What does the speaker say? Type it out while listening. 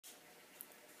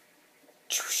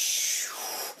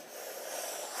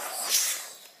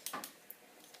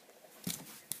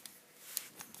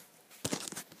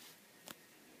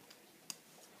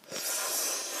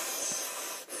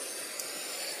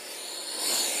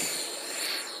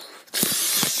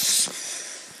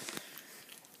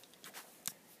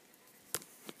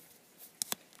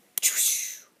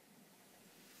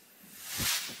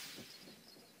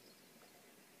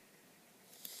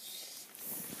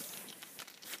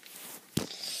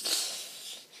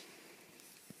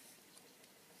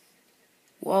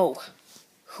Whoa,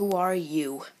 who are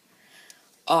you?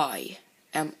 I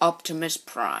am Optimus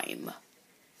Prime.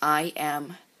 I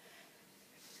am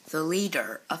the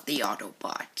leader of the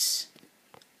Autobots.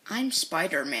 I'm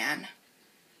Spiderman.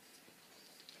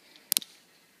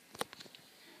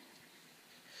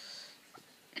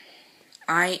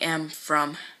 I am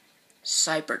from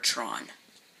Cybertron.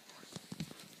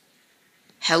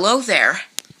 Hello there.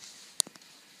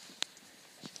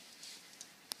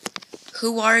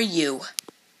 Who are you?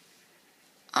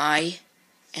 I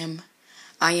am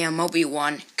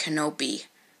Obi-Wan Kenobi.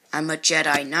 I'm a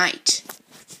Jedi Knight.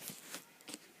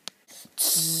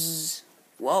 Tzzz.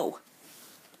 Whoa.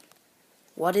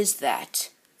 What is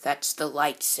that? That's the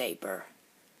lightsaber.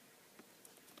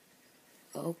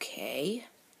 Okay.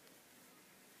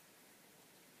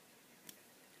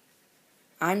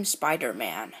 I'm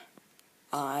Spider-Man.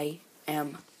 I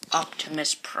am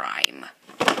Optimus Prime.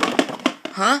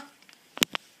 Huh?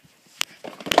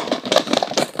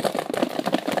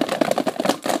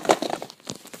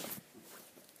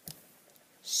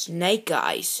 Snake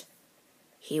Eyes.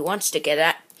 He wants to get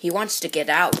out.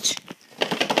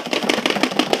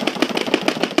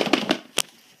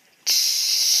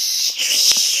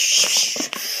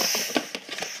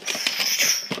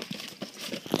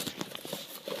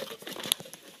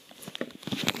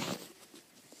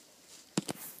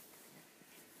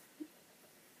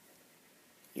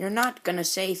 You're not gonna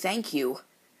say thank you,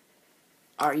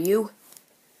 are you?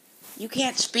 You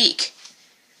can't speak.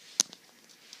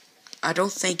 I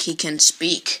don't think he can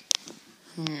speak.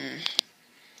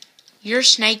 You're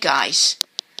Snake Eyes.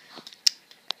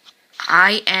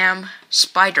 I am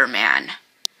Spider-Man.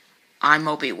 I'm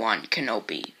Obi-Wan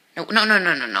Kenobi.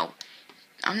 No.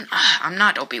 I'm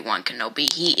not Obi-Wan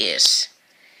Kenobi. He is.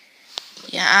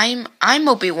 Yeah, I'm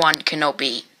Obi-Wan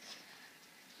Kenobi.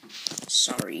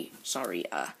 Sorry.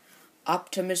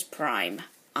 Optimus Prime.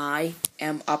 I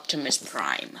am Optimus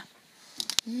Prime.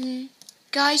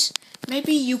 Guys,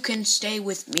 maybe you can stay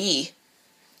with me.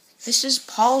 This is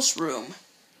Paul's room.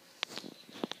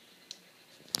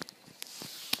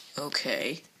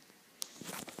 Okay.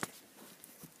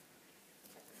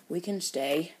 We can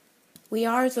stay. We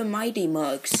are the Mighty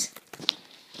Mugs.